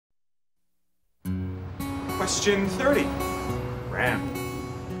Question 30. RAM.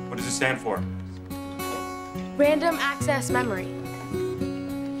 What does it stand for? Random access memory.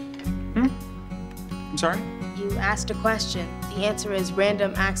 I'm sorry? You asked a question. The answer is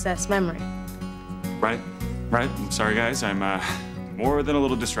random access memory. Right. I'm sorry, guys. I'm more than a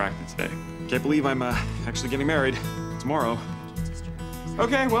little distracted today. Can't believe I'm actually getting married tomorrow.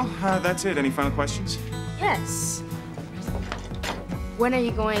 Okay, well, that's it. Any final questions? Yes. When are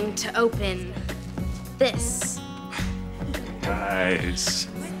you going to open this? Guys.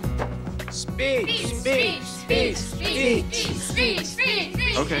 Speech.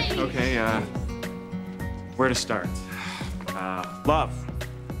 Okay, where to start? Love.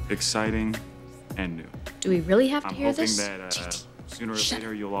 Exciting and new. Do we really have to I'm hear hoping this? that sooner or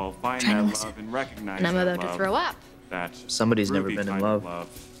later you'll all find Trying to that listen. love and recognize And I'm that about to love, throw up. that Somebody's never groovy been in kind of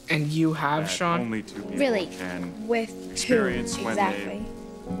love. And you have, that Sean? only two people Really? can With who, experience when exactly? they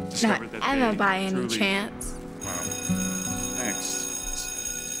discover Not that Emma they by any truly- chance. Wow. Thanks.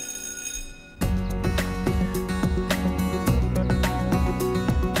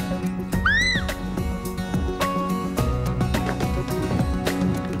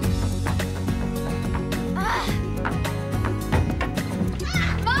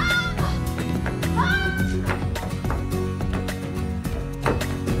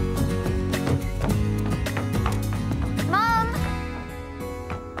 Mom!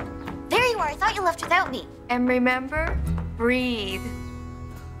 There you are. I thought you left without me. And remember, breathe.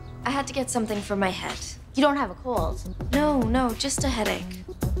 I had to get something for my head. You don't have a cold. No, just a headache.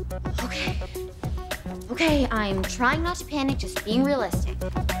 Okay, I'm trying not to panic, just being realistic.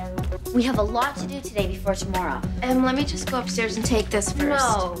 We have a lot to do today before tomorrow. Let me just go upstairs and take this first.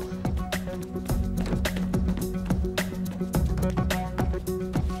 No.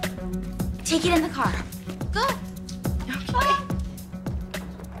 Take it in the car. Go.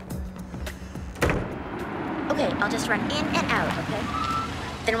 Okay, I'll just run in and out, okay?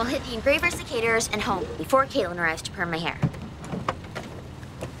 Then we'll hit the engravers, the caterers, and home before Caitlin arrives to perm my hair.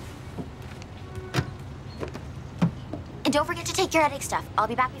 And don't forget to take your headache stuff. I'll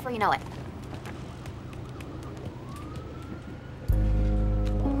be back before you know it.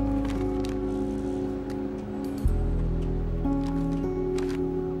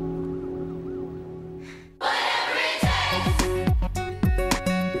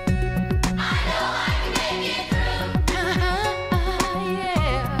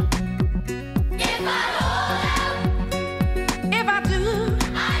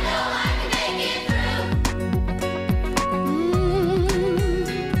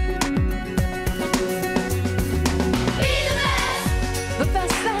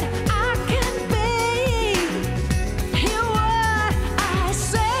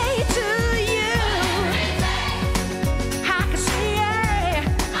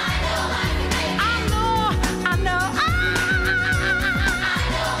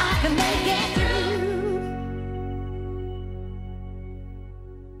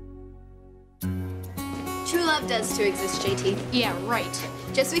 True love does too exist, JT. Yeah, right.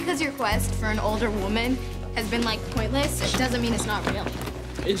 Just because your quest for an older woman has been, like, pointless, it doesn't mean it's not real.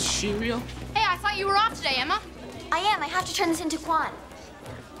 Is she real? Hey, I thought you were off today, Emma. I am. I have to turn this into Kwan.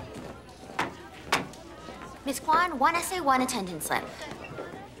 Miss Kwan, 1 essay, 1 attendance slip.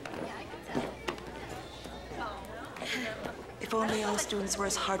 If only all students were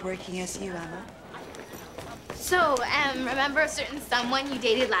as hardworking as you, Emma. So, remember a certain someone you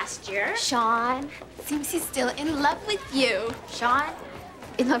dated last year? Sean. Seems he's still in love with you. Sean?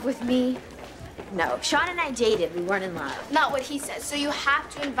 In love with me? No. Sean and I dated. We weren't in love. Not what he says, so you have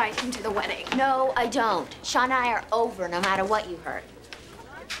to invite him to the wedding. No, I don't. Sean and I are over no matter what you heard.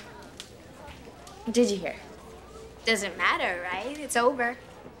 Did you hear? Doesn't matter, right? It's over.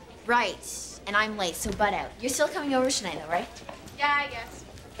 Right. And I'm late, so butt out. You're still coming over tonight, though, right? Yeah, I guess.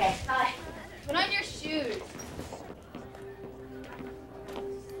 Okay, bye. Put on your shoes.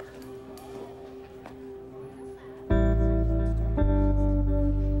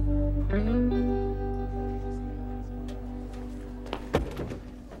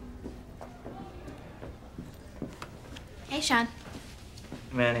 Hey, Sean.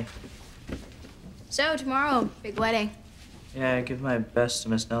 Manny. So, tomorrow, big wedding. Yeah, I give my best to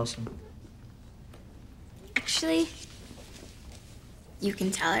Miss Nelson. Actually, you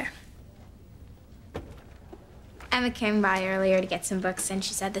can tell her. Emma came by earlier to get some books, and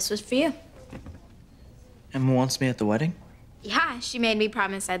she said this was for you. Emma wants me at the wedding? Yeah, she made me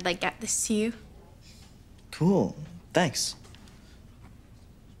promise I'd, like, get this to you. Cool. Thanks.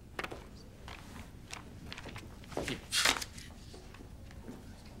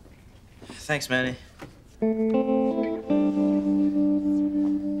 Thanks, Manny.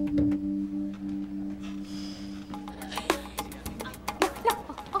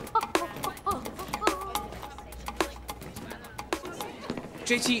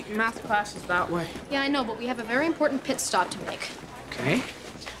 JT, math class is that way. Yeah, I know, but we have a very important pit stop to make. Okay.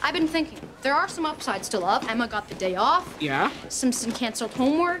 I've been thinking, there are some upsides to love. Emma got the day off. Yeah. Simpson canceled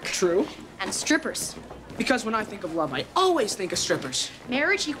homework. True. And strippers. Because when I think of love, I always think of strippers.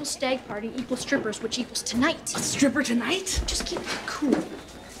 Marriage equals stag party equals strippers, which equals tonight. A stripper tonight? Just keep it cool.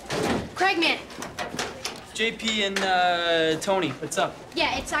 Craig, man. JP and Tony, what's up?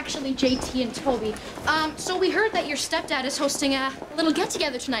 Yeah, it's actually JT and Toby. So we heard that your stepdad is hosting a little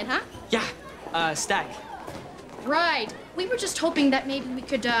get-together tonight, huh? Yeah, stag. Right. We were just hoping that maybe we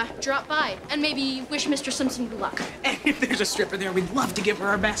could drop by and maybe wish Mr. Simpson good luck. And if there's a stripper there, we'd love to give her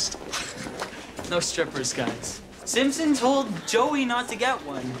our best. No strippers, guys. Simpson told Joey not to get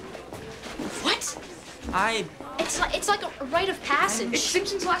one. What? It's like a rite of passage. It's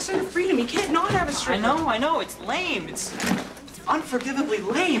Simpson's last sign of freedom. He can't not have a stripper. I know. It's lame. It's unforgivably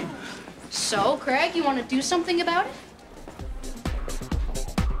lame. So, Craig, you want to do something about it?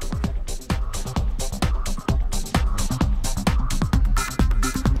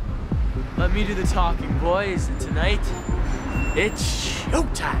 Let me do the talking, boys. And tonight, it's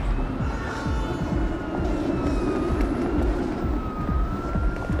showtime.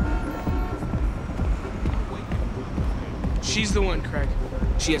 She's the one, Craig.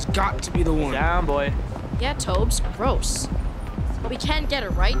 She has got to be the one. Down, boy. Yeah, Tobes, gross. But we can get her,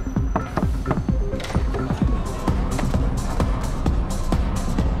 right?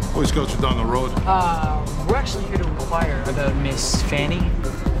 Always goes down the road. We're actually here to inquire about Miss Fanny.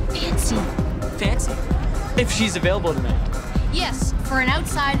 Fancy. Fancy? If she's available tonight. Yes, for an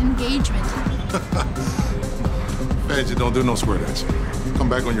outside engagement. Fancy, don't do no square dancing. Come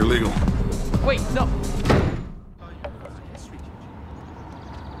back when you're legal. Wait, no.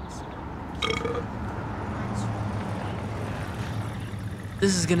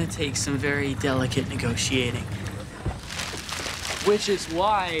 This is gonna take some very delicate negotiating. Which is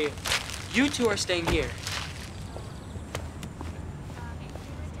why you two are staying here.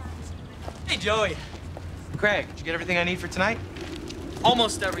 Hey, Joey. Craig, did you get everything I need for tonight?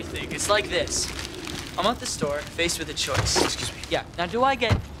 Almost everything. It's like this. I'm at the store, faced with a choice. Excuse me. Yeah, now do I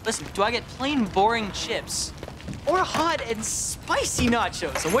get plain boring chips or hot and spicy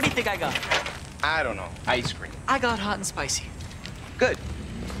nachos? So what do you think I got? I don't know. Ice cream. I got hot and spicy. Good.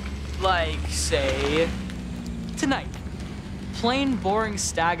 Like, say, tonight. Plain boring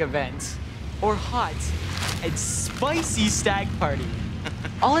stag event or hot and spicy stag party.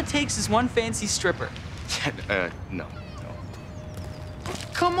 All it takes is one fancy stripper. No.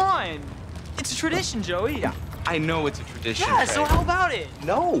 Come on. It's a tradition, Joey. Yeah, I know it's a tradition. Yeah, so Craig. how about it?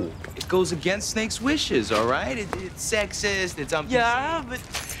 No, it goes against Snake's wishes, all right? It's sexist, it's Yeah, but...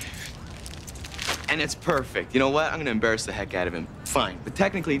 And it's perfect. You know what? I'm gonna embarrass the heck out of him. Fine, but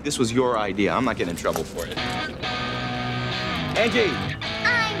technically, this was your idea. I'm not getting in trouble for it. Angie!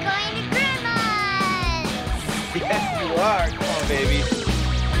 I'm going to Grandma's! Yes, you are. Come on, baby.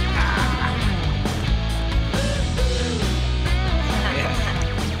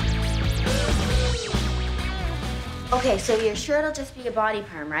 Okay, so you're sure it'll just be a body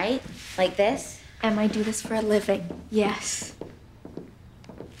perm, right? Like this? And I do this for a living. Yes.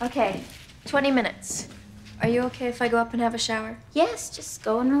 Okay, 20 minutes. Are you okay if I go up and have a shower? Yes, just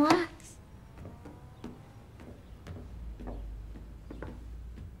go and relax.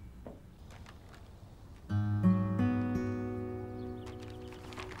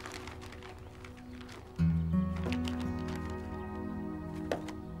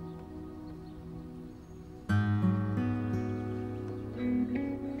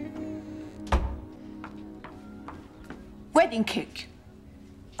 Wedding cake.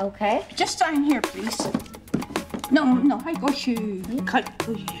 Okay. Just sign here, please. No, I got you.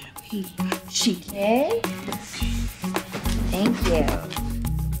 She. Okay. Thank you.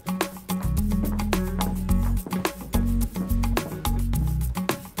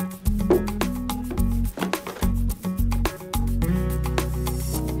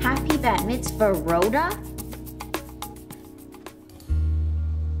 Happy bat mitzvah, Rhoda?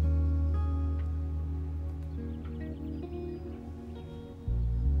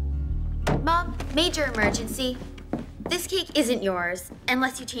 Mom, major emergency. This cake isn't yours,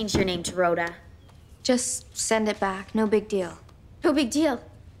 unless you change your name to Rhoda. Just send it back. No big deal. No big deal.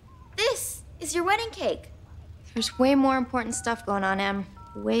 This is your wedding cake. There's way more important stuff going on, Em.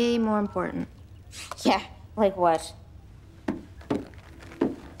 Way more important. Yeah, like what?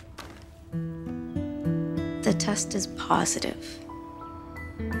 The test is positive.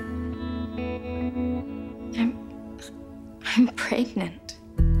 I'm pregnant.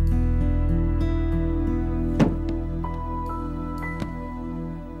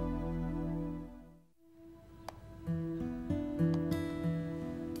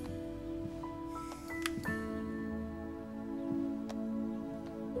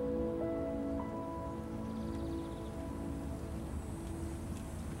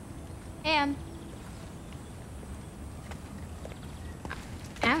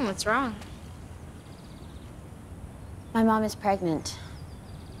 Mom, what's wrong? My mom is pregnant.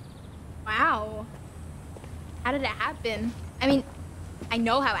 Wow. How did it happen? I mean, I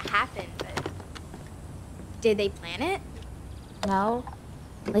know how it happened, but did they plan it? No,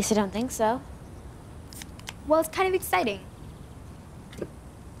 at least I don't think so. Well, it's kind of exciting.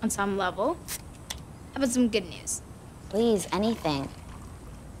 On some level. How about some good news? Please, anything.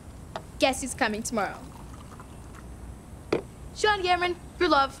 Guess who's coming tomorrow? Sean Cameron, your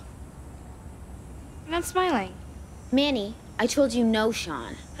love. You're not smiling. Manny, I told you no,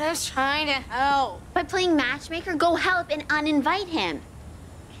 Sean. I was trying to help. By playing matchmaker, go help and uninvite him.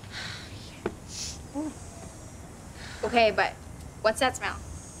 Okay, but what's that smell?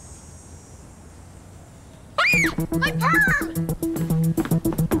 My perm!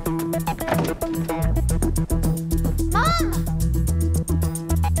 Mom!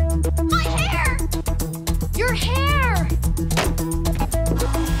 My hair! Your hair!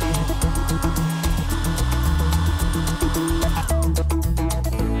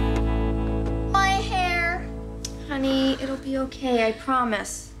 My hair! Honey, it'll be okay, I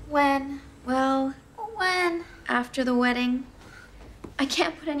promise. When? Well, When? after the wedding. I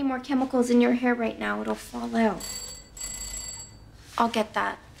can't put any more chemicals in your hair right now. It'll fall out. I'll get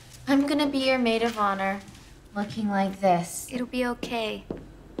that. I'm gonna be your maid of honor. Looking like this. It'll be okay.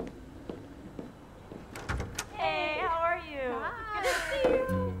 Hey, how are you? Good to see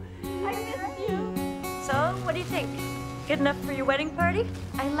you. I missed you. So, what do you think? Good enough for your wedding party?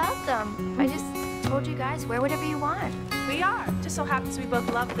 I love them. I just told you guys, wear whatever you want. We are. Just so happens we both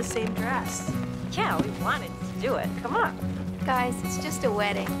love the same dress. Yeah, we wanted to do it. Come on. Guys, it's just a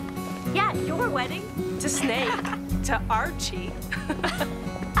wedding. Yeah, your wedding. To Snake. To Archie.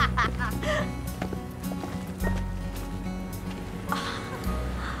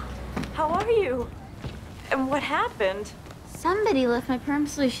 How are you? And what happened? Somebody left my perm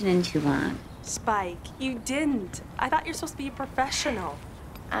solution in too long. Spike, you didn't. I thought you're supposed to be a professional.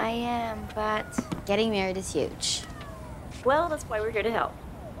 I am, but... Getting married is huge. Well, that's why we're here to help.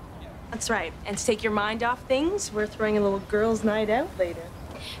 That's right. And to take your mind off things, we're throwing a little girls' night out later.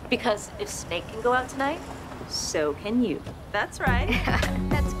 Because if Snake can go out tonight, so can you. That's right.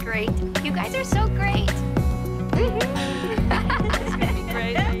 That's great. You guys are so great. It's gonna be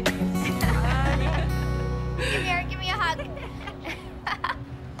great. Come here, give me a hug.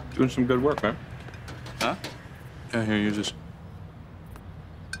 Doing some good work, man. Huh? Yeah, here, use this.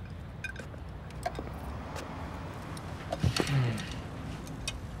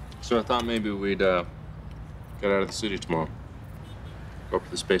 So I thought maybe we'd get out of the city tomorrow. Go up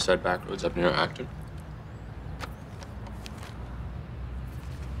to the Speyside back roads up near Acton.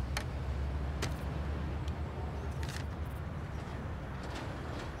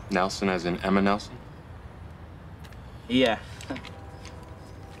 Nelson as in Emma Nelson? Yeah.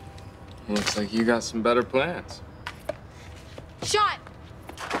 Looks like you got some better plans. Sean!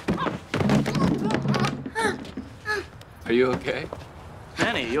 Are you okay?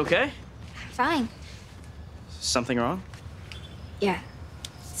 Manny, you okay? Fine. Something wrong? Yeah,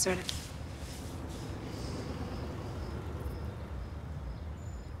 sort of.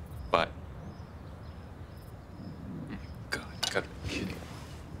 But. God, you gotta be kidding.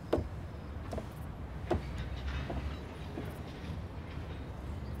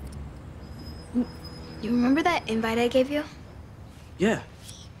 You remember that invite I gave you? Yeah.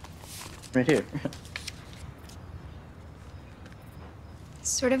 Right here. It's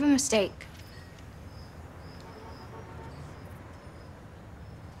sort of a mistake.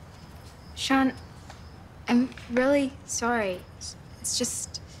 Sean, I'm really sorry. It's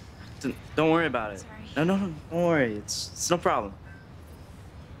just... Don't worry about it. Sorry. No, don't worry. It's no problem.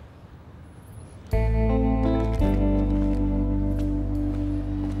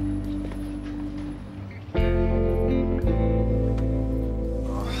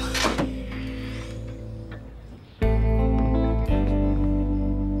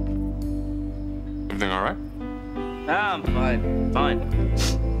 Everything all right? I'm fine.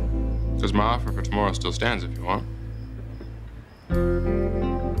 Because my offer for tomorrow still stands if you want.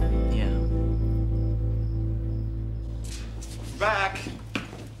 Yeah. Back.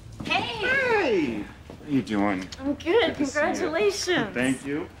 Hey! Hey! How you doing? I'm good. to see you. Congratulations. Thank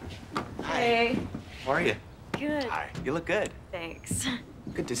you. Hey. How are you? Good. Hi. You look good. Thanks.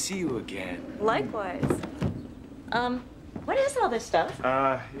 Good to see you again. Likewise. What is all this stuff?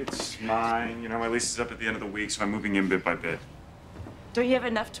 It's mine. You know, my lease is up at the end of the week, so I'm moving in bit by bit. Don't you have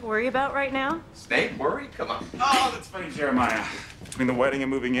enough to worry about right now? Snake, worry? Come on. Oh, that's funny, Jeremiah. Between the wedding and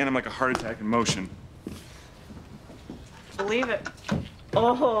moving in, I'm like a heart attack in motion. Believe it.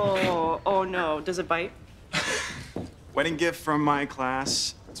 Oh no. Does it bite? Wedding gift from my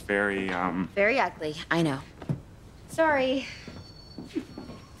class. It's very, Very ugly, I know. Sorry.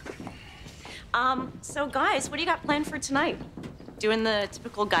 So guys, what do you got planned for tonight? Doing the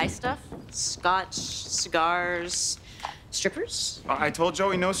typical guy stuff? Scotch, cigars, strippers? I told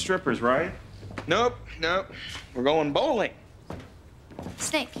Joey no strippers, right? Nope. We're going bowling.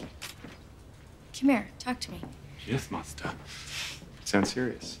 Snake, come here, talk to me. Yes, master. Sounds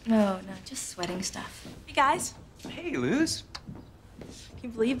serious. No, just sweating stuff. Hey guys, Hey, Luz. can you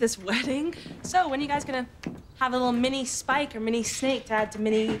believe this wedding? So when are you guys gonna have a little mini Spike or mini Snake to add to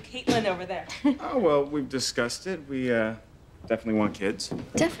mini Caitlin over there? Oh, well, we've discussed it. We, definitely want kids.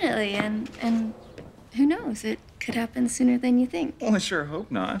 Definitely, and who knows? It could happen sooner than you think. Well, I sure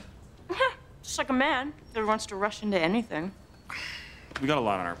hope not. Just like a man that wants to rush into anything. We got a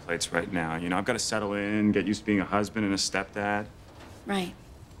lot on our plates right now. You know, I've got to settle in, get used to being a husband and a stepdad. Right.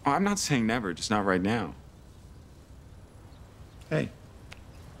 Oh, I'm not saying never, just not right now. Hey,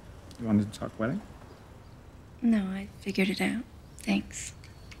 you wanted to talk wedding? No, I figured it out. Thanks.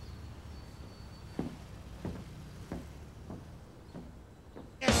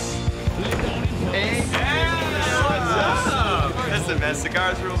 Hey, what's up? Listen, man,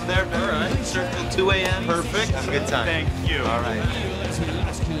 cigars are over there. All right. Served till 2 a.m. Perfect. Have a good time. Thank you. All right.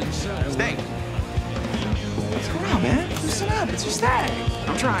 Stay. What's going on, man? Loosen up. It's your stag.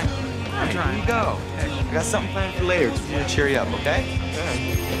 I'm trying. Here you go. I got something planned for later. Just want to cheer you up, okay?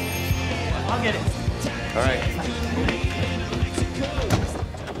 I'll get it. All right.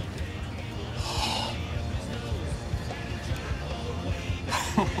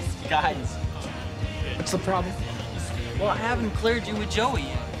 Guys, What's the problem? well, I haven't cleared you with Joey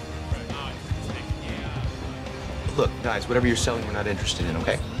yet. Look, guys, whatever you're selling, we're not interested in,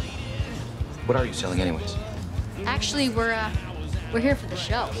 okay? What are you selling, anyways? Actually, we're here for the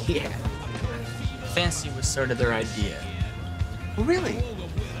show. Yeah. Fancy was sort of their idea. Well, really?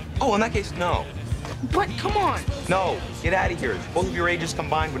 Oh, in that case, no. What? Come on. No, get out of here. Both of your ages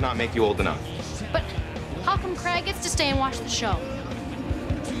combined would not make you old enough. But how come Craig gets to stay and watch the show?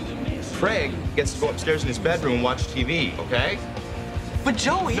 Craig gets to go upstairs in his bedroom and watch TV, okay? But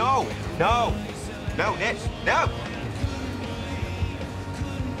Joey... No, Nick, no!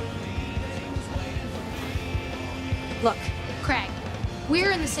 Look, Craig, we're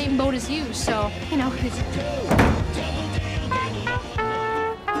in the same boat as you, so, you know.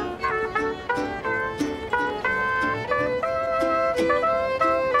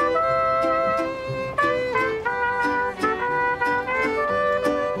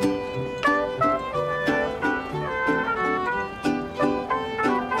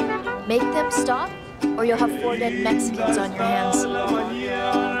 Make them stop, or you'll have 4 dead Mexicans on your hands.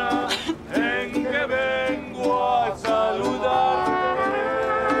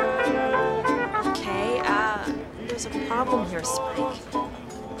 Okay, there's a problem here, Spike.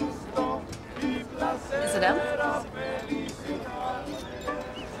 Is it out?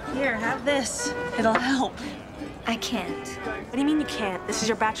 Here, have this. It'll help. I can't. What do you mean you can't? This is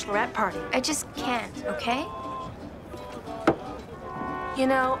your bachelorette party. I just can't, okay? You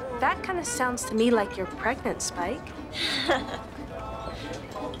know, that kind of sounds to me like you're pregnant, Spike.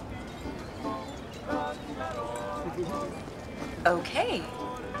 Okay.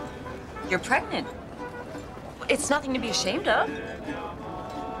 You're pregnant. It's nothing to be ashamed of.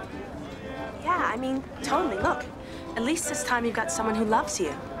 Yeah, I mean, totally. Look, at least this time you've got someone who loves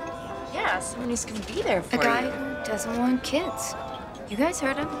you. Yeah, someone who's gonna be there for A guy you. who doesn't want kids. You guys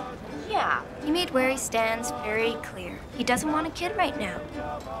heard him. Yeah. He made where he stands very clear. He doesn't want a kid right now.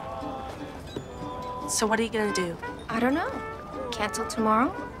 So what are you gonna do? I don't know. Cancel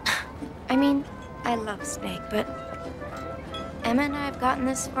tomorrow? I mean, I love Snake, but Emma and I have gotten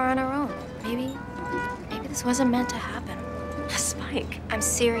this far on our own. Maybe this wasn't meant to happen. Spike, I'm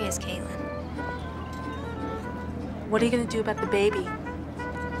serious, Caitlin. what are you gonna do about the baby?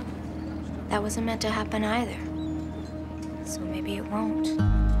 That wasn't meant to happen either. So maybe it won't.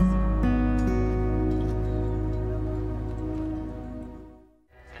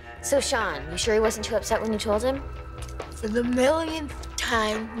 So, Sean, you sure he wasn't too upset when you told him? For the millionth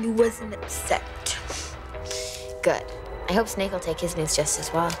time, he wasn't upset. Good. I hope Snake will take his news just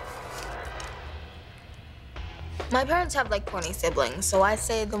as well. My parents have like 20 siblings, so I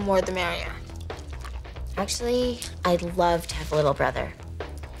say the more the merrier. Actually, I'd love to have a little brother.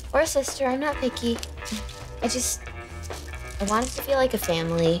 Or a sister, I'm not picky. I want it to feel like a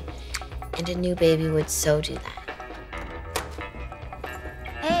family, and a new baby would so do that.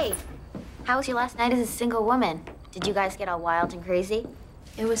 Hey, how was your last night as a single woman? Did you guys get all wild and crazy?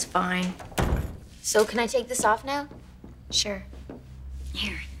 It was fine. So can I take this off now? Sure.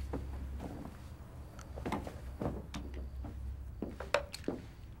 Here.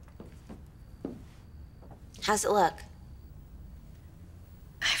 How's it look?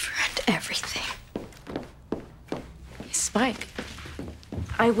 I've ruined everything. Spike.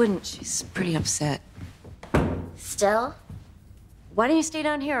 I wouldn't. She's pretty upset. Still? Why don't you stay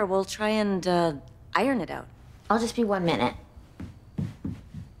down here? We'll try and iron it out. I'll just be 1 minute.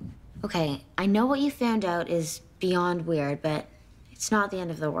 Okay, I know what you found out is beyond weird, but it's not the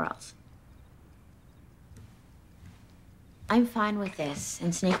end of the world. I'm fine with this,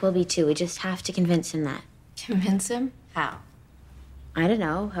 and Snake will be too. We just have to convince him that. Convince him? How? I don't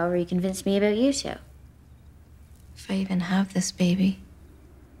know, however you convinced me about you two. If I even have this baby.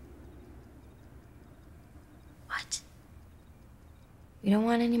 What? We don't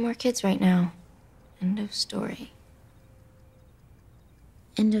want any more kids right now. End of story.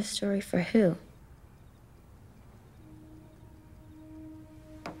 End of story for who?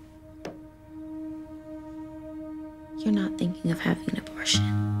 You're not thinking of having an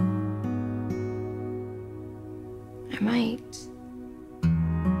abortion. I might.